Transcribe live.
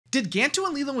Did Gantu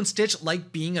and Lilo and Stitch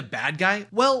like being a bad guy?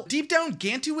 Well, deep down,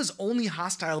 Gantu was only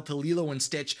hostile to Lilo and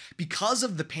Stitch because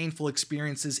of the painful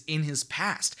experiences in his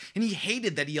past, and he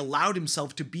hated that he allowed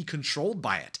himself to be controlled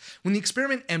by it. When the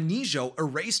experiment Amnesia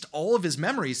erased all of his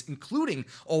memories, including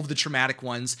all of the traumatic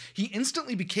ones, he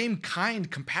instantly became kind,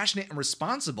 compassionate, and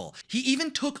responsible. He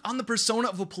even took on the persona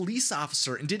of a police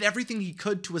officer and did everything he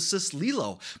could to assist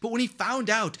Lilo, but when he found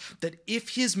out that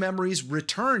if his memories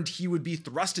returned, he would be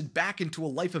thrusted back into a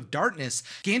life of darkness,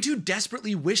 Gantu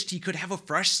desperately wished he could have a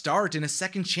fresh start and a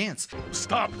second chance.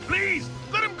 Stop, please!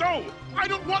 Let him go! I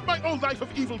don't want my old life of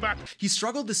evil back! He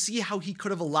struggled to see how he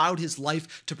could have allowed his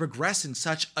life to progress in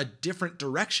such a different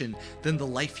direction than the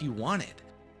life he wanted.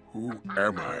 Who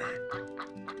am I?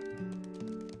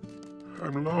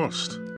 I'm lost.